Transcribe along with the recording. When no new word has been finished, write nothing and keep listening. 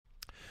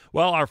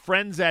Well, our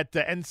friends at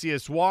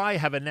NCSY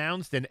have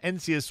announced an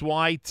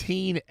NCSY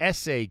Teen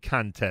Essay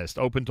Contest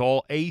open to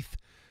all 8th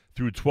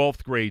through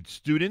 12th grade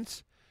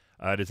students.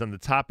 It is on the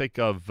topic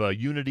of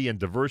unity and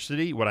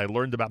diversity, what I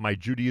learned about my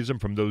Judaism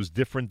from those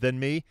different than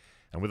me.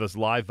 And with us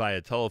live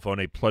via telephone,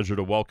 a pleasure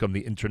to welcome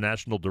the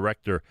International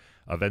Director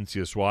of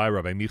NCSY,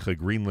 Rabbi Micha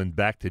Greenland,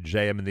 back to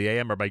JM in the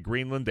AM. Rabbi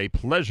Greenland, a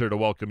pleasure to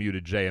welcome you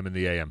to JM in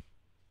the AM.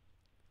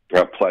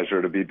 A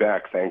pleasure to be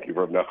back. Thank you,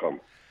 Rav Nachum.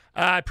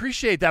 I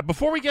appreciate that.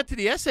 Before we get to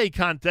the essay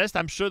contest,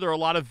 I'm sure there are a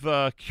lot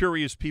of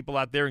curious people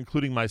out there,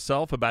 including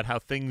myself, about how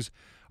things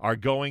are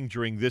going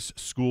during this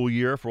school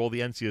year for all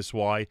the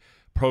NCSY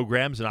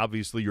programs, and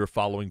obviously you're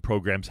following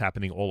programs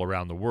happening all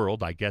around the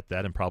world. I get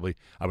that, and probably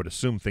I would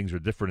assume things are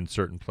different in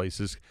certain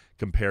places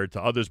compared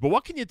to others. But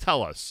what can you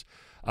tell us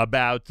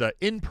about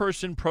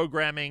in-person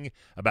programming,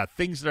 about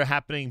things that are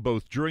happening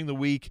both during the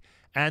week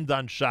and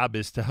on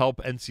Shabbos to help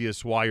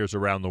NCSYers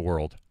around the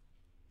world?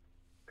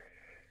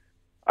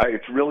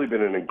 It's really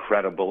been an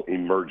incredible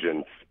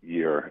emergence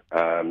year.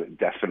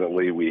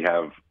 Definitely, we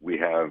have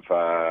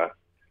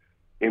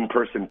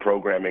in-person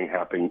programming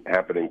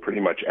happening pretty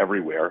much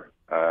everywhere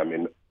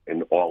in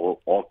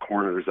all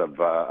corners of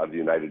the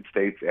United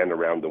States and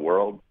around the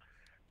world.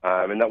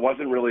 And that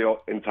wasn't really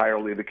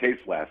entirely the case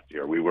last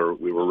year. We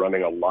were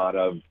running a lot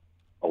of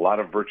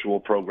virtual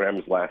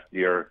programs last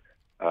year.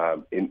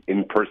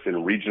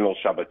 In-person regional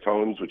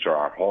Shabbatons, which are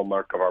our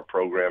hallmark of our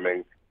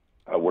programming,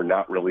 were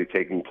not really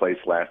taking place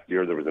last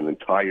year. There was an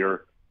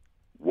entire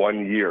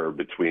 1 year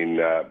between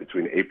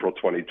April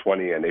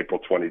 2020 and April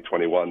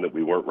 2021 that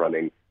we weren't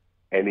running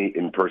any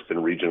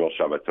in-person regional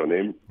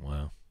Shabbatonim.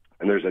 Wow.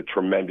 And there's a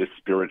tremendous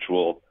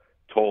spiritual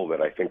toll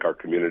that I think our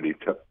community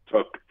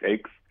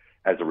takes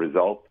as a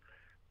result.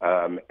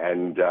 And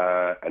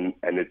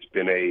it's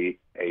been a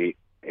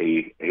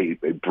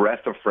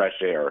breath of fresh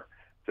air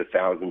to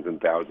thousands and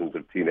thousands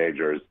of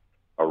teenagers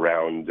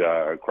around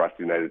across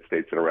the United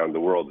States and around the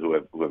world who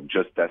have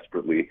just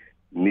desperately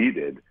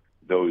needed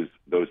those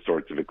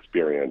sorts of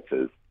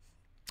experiences.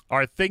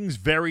 Are things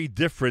very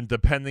different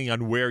depending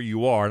on where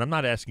you are? And I'm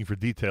not asking for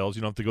details.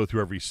 You don't have to go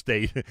through every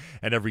state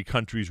and every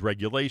country's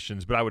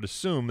regulations, but I would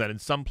assume that in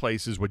some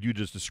places what you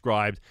just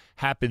described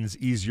happens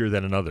easier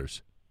than in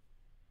others.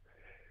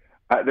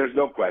 There's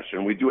no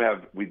question. We do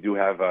have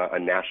a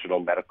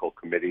national medical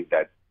committee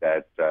that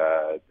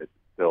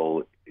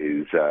still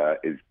is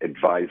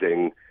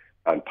advising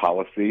on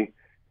policy.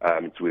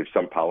 So we have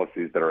some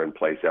policies that are in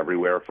place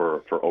everywhere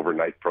for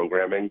overnight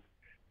programming.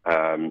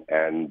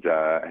 And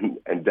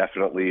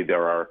definitely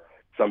there are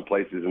some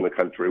places in the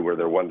country where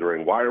they're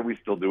wondering, why are we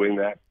still doing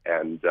that?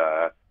 And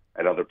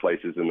other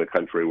places in the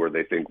country where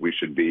they think we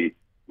should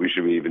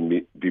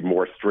even be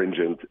more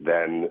stringent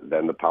than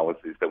the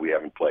policies that we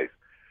have in place.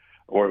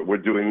 Or we're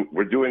doing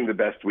the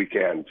best we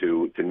can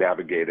to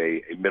navigate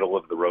a middle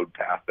of the road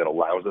path that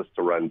allows us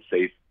to run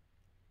safe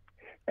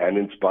and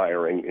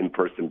inspiring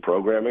in-person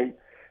programming,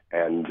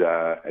 and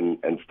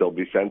still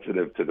be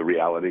sensitive to the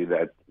reality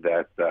that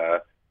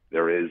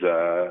there is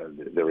a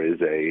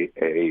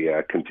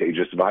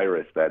contagious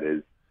virus that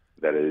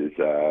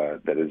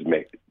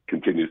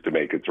continues to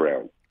make its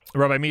rounds.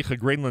 Rabbi Micha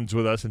Greenland's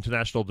with us,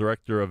 International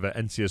Director of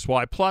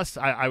NCSY. Plus,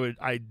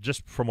 I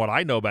just from what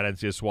I know about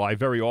NCSY,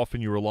 very often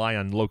you rely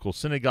on local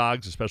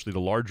synagogues, especially the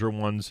larger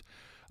ones,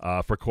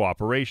 for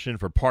cooperation,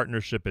 for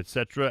partnership,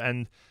 etc.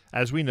 And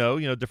as we know,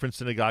 different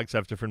synagogues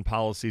have different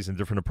policies and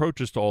different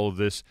approaches to all of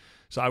this.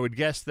 So I would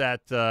guess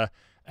that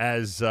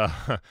as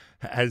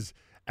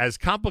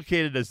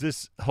complicated as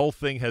this whole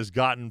thing has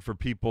gotten for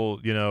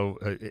people,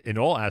 in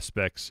all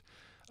aspects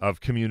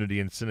of community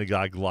and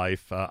synagogue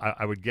life,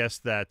 I would guess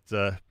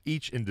that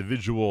each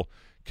individual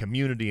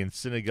community and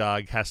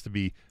synagogue has to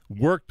be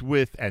worked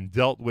with and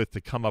dealt with to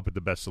come up with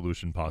the best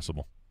solution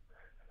possible.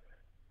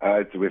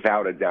 It's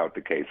without a doubt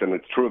the case, and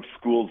it's true of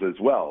schools as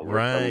well.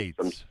 Right.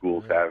 Some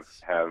schools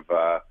have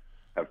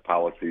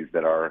policies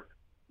that are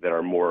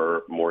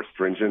more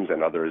stringent,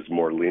 and others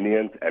more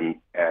lenient,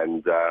 and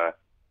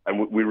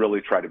we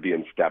really try to be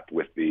in step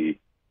with the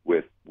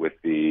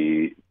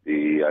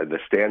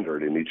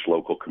standard in each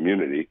local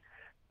community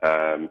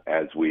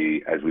as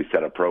we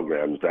set up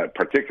programs.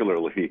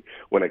 Particularly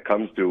when it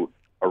comes to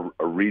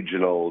a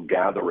regional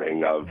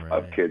gathering of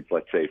kids,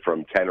 let's say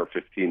from 10 or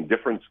 15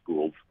 different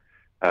schools.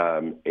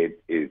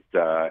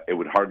 It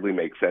would hardly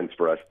make sense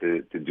for us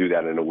to do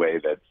that in a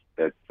way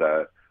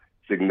that's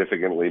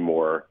significantly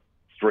more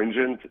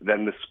stringent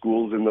than the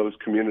schools in those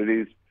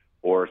communities,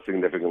 or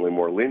significantly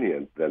more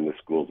lenient than the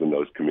schools in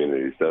those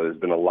communities. So there's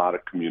been a lot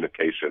of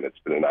communication. It's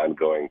been an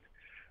ongoing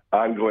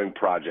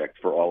project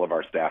for all of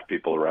our staff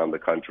people around the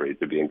country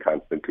to be in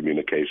constant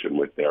communication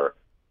with their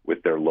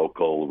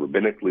local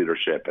rabbinic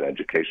leadership and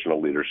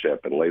educational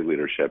leadership and lay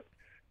leadership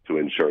to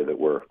ensure that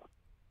we're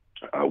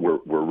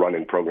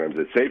running programs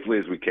as safely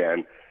as we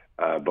can,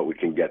 but we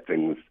can get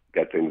things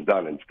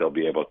done and still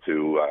be able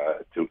to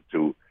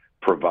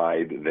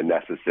provide the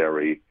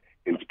necessary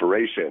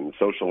inspiration,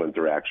 social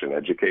interaction,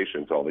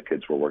 education to all the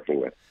kids we're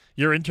working with.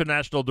 You're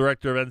international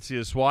director of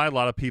NCSY. A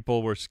lot of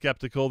people were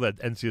skeptical that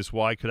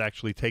NCSY could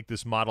actually take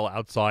this model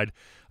outside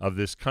of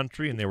this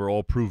country, and they were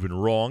all proven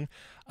wrong.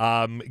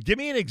 Give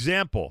me an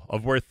example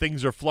of where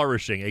things are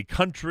flourishing, a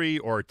country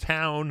or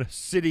town,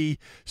 city,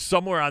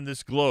 somewhere on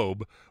this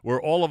globe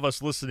where all of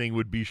us listening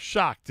would be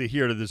shocked to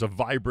hear that there's a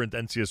vibrant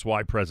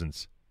NCSY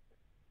presence.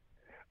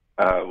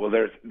 Well,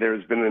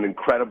 there's been an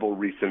incredible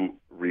recent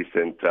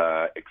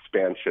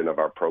expansion of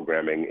our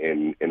programming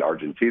in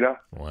Argentina.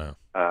 Wow.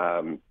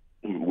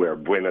 Where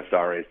Buenos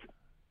Aires,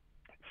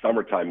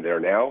 summertime there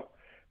now,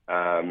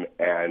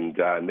 and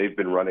they've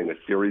been running a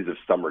series of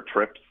summer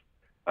trips,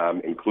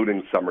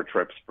 including summer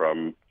trips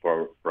from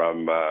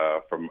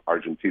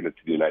Argentina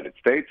to the United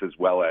States, as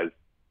well as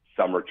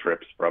summer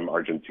trips from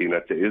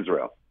Argentina to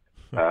Israel.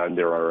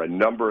 There are a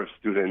number of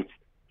students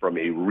from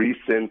a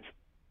recent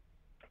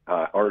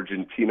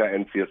Argentina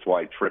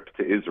NCSY trip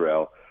to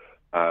Israel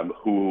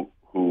who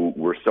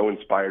were so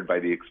inspired by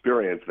the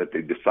experience that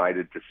they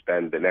decided to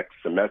spend the next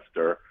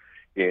semester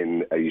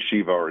in a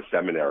yeshiva or a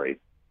seminary.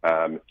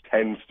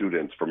 10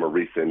 students from a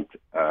recent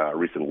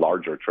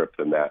larger trip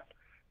than that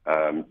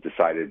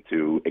decided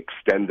to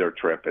extend their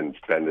trip and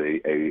spend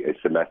a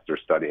semester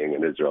studying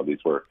in Israel.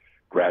 These were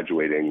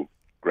graduating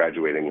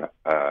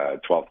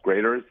 12th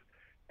graders,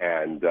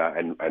 and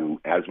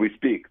as we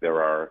speak,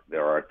 there are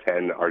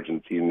 10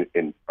 Argentinian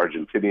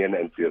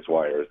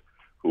NCSYers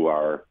who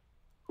are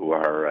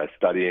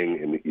studying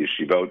in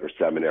yeshivot or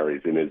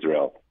seminaries in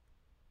Israel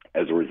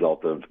as a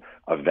result of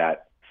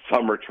that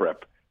summer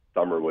trip.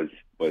 Summer was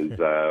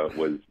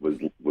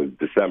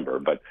December,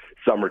 but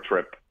summer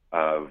trip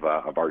of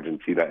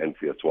Argentina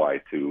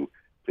NCSY to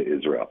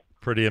Israel.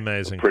 Pretty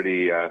amazing.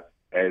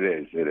 It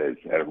is,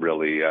 and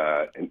really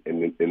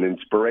an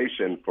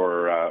inspiration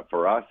for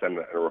us, and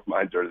a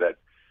reminder that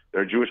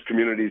there are Jewish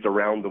communities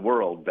around the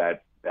world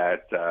that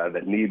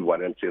need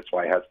what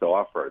NCSY has to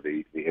offer: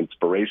 the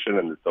inspiration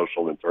and the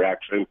social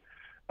interaction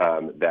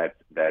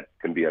that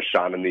can be a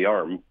shot in the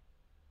arm,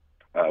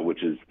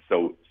 which is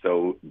so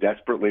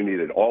desperately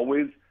needed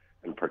always,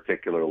 and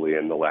particularly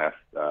in the last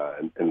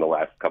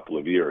couple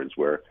of years,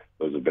 where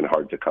those have been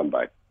hard to come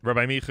by.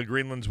 Rabbi Micha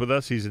Greenland's with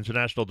us. He's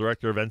International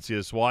Director of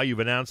NCSY. You've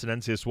announced an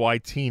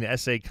NCSY Teen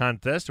Essay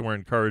Contest, and we're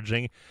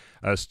encouraging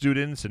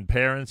students and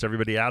parents,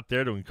 everybody out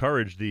there, to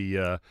encourage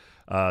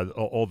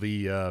all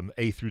the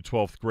A through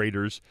 12th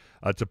graders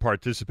to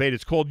participate.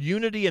 It's called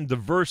Unity and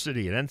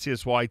Diversity, an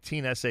NCSY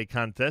Teen Essay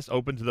Contest,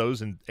 open to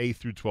those in A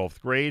through 12th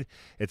grade.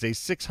 It's a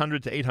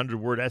 600 to 800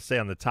 word essay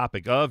on the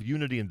topic of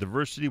unity and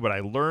diversity, what I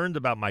learned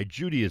about my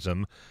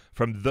Judaism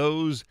from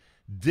those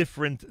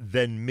different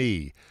than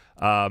me.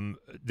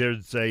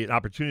 There's an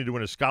opportunity to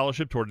win a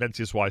scholarship toward an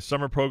NCSY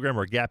summer program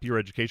or gap year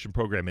education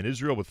program in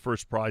Israel, with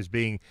first prize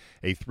being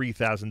a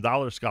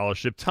 $3,000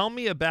 scholarship. Tell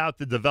me about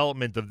the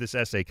development of this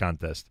essay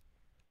contest.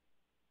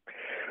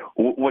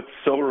 What's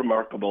so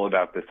remarkable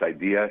about this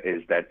idea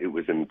is that it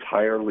was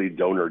entirely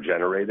donor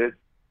generated.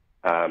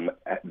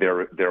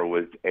 There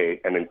was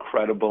an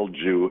incredible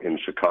Jew in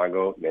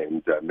Chicago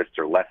named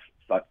Mr. Les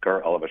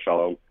Sutker, Alav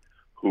Shalom,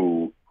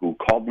 who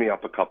called me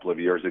up a couple of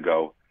years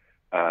ago,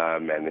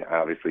 and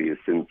obviously has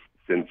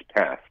since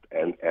passed.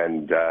 And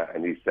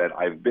he said,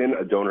 "I've been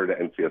a donor to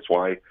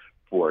NCSY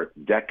for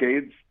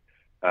decades,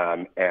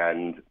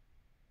 and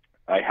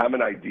I have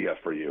an idea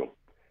for you."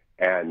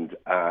 And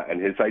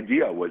his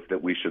idea was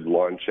that we should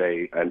launch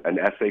an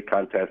essay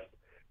contest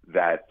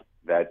that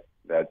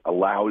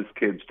allows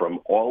kids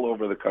from all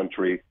over the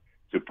country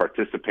to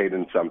participate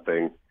in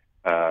something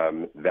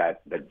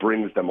that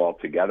brings them all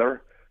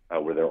together,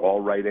 where they're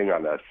all writing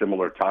on a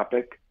similar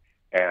topic.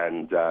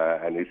 And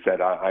he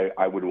said,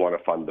 I would want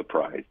to fund the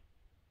prize.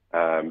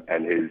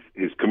 And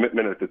his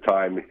commitment at the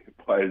time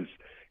was,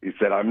 he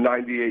said, "I'm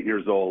 98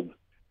 years old.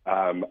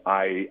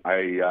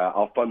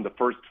 I'll fund the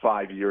first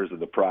 5 years of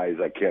the prize.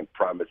 I can't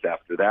promise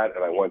after that,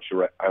 and I want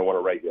to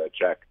write you a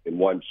check in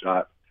one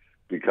shot,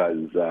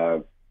 because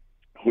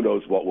who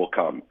knows what will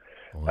come."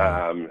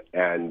 Wow.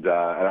 And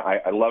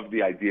I love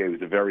the idea. He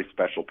was a very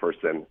special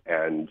person,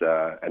 and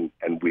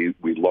we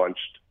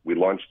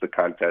launched the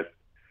contest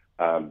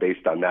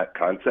based on that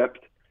concept,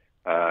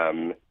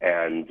 and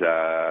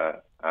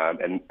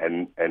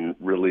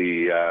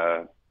really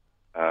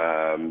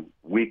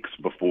weeks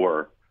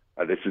before.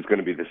 This is going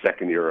to be the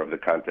second year of the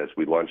contest.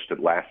 We launched it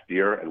last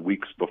year, and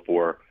weeks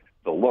before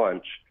the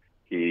launch,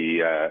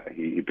 he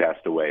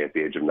passed away at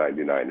the age of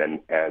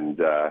 99. And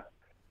a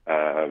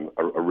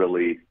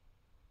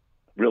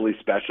really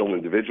special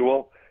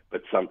individual,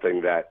 but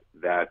something that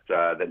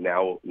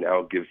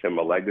now gives him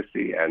a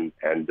legacy, and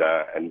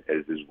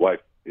as his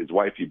wife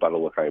Yibat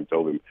L'Chaim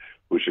told him,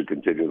 who should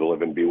continue to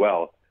live and be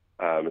well.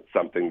 It's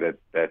something that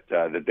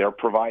they're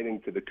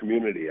providing to the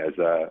community as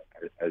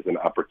an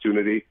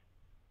opportunity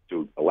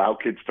to allow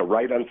kids to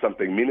write on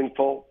something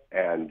meaningful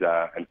and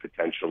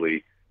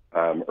potentially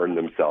earn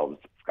themselves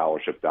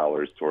scholarship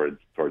dollars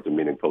towards a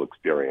meaningful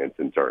experience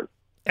in turn.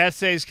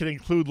 Essays can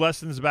include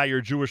lessons about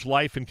your Jewish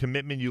life and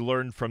commitment you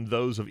learned from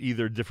those of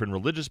either different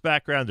religious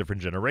background,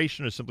 different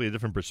generation, or simply a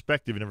different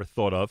perspective you never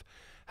thought of.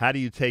 How do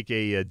you take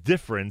a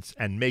difference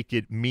and make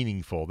it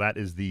meaningful? That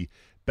is the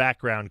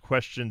background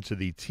question to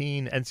the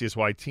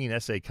NCSY Teen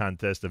Essay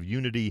Contest of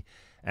Unity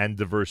and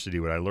Diversity.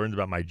 What I learned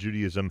about my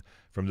Judaism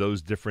from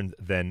those different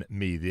than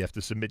me. You have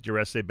to submit your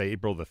essay by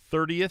April the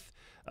 30th.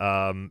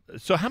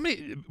 So how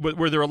many,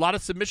 were there a lot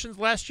of submissions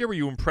last year? Were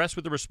you impressed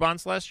with the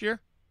response last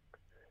year?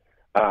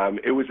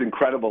 It was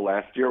incredible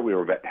last year. We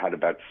had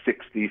about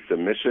 60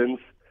 submissions,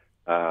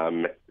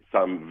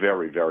 some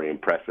very, very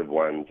impressive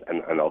ones,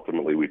 and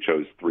ultimately we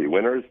chose 3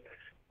 winners.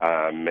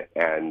 And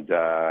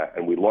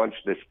we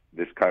launched this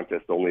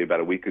contest only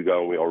about a week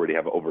ago, and we already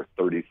have over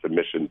 30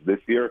 submissions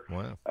this year.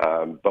 Wow.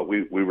 But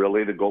we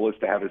really, the goal is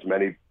to have as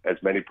many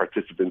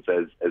participants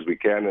as we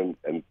can,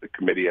 and the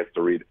committee has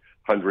to read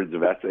hundreds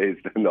of essays,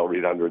 and they'll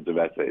read hundreds of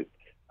essays.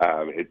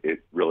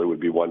 It really would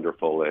be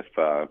wonderful if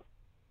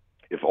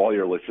all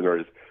your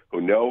listeners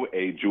who know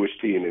a Jewish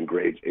teen in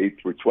grades 8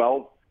 through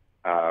 12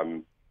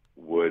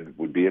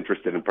 would be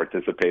interested in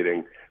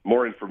participating.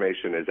 More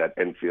information is at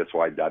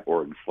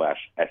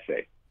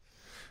ncsy.org/essay.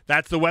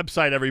 That's the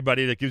website,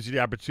 everybody, that gives you the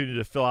opportunity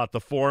to fill out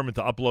the form and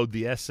to upload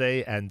the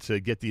essay and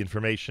to get the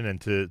information and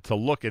to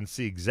look and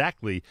see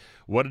exactly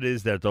what it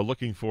is that they're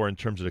looking for in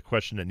terms of the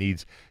question that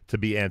needs to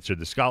be answered.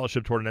 The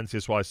scholarship toward an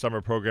NCSY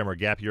summer program or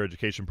gap year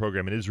education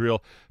program in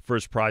Israel.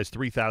 First prize,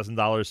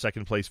 $3,000.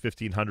 Second place,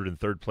 $1,500. And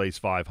third place,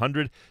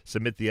 $500.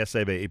 Submit the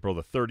essay by April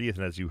the 30th.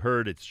 And as you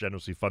heard, it's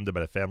generously funded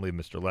by the family of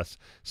Mr. Les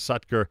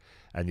Sutker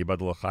and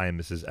Yibadal L'chaim,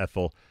 Mrs.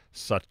 Ethel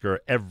Sutker.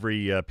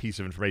 Every piece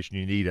of information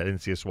you need at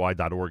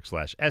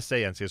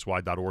ncsy.org/essay,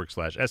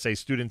 ncsy.org/essay.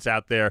 Students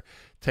out there,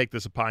 take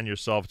this upon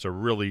yourself. It's a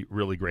really,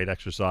 really great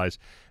exercise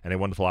and a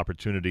wonderful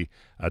opportunity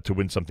to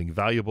win something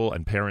valuable.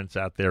 And parents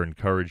out there,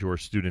 encourage your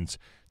students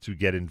to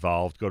get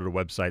involved. Go to the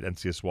website,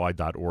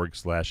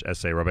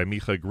 ncsy.org/essay. Rabbi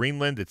Micha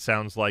Greenland, it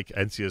sounds like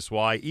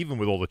NCSY, even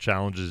with all the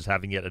challenges, is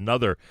having yet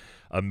another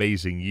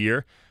amazing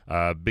year.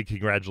 Big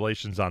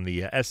congratulations on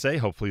the essay.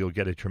 Hopefully you'll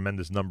get a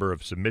tremendous number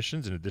of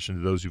submissions in addition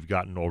to those you've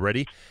gotten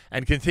already.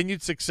 And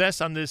continued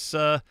success on this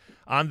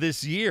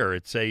year.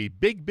 It's a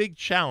big, big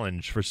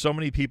challenge for so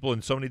many people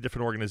in so many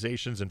different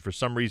organizations, and for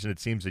some reason it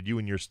seems that you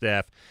and your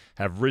staff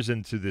have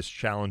risen to this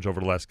challenge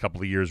over the last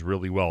couple of years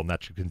really well, and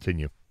that should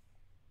continue.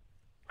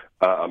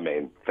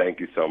 Amen. Thank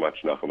you so much,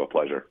 Nachum. A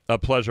pleasure. A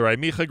pleasure.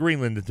 I'm Micha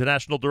Greenland,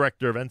 International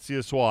Director of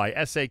NCSY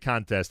Essay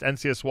Contest,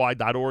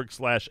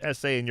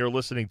 ncsy.org/essay, and you're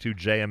listening to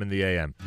JM in the AM.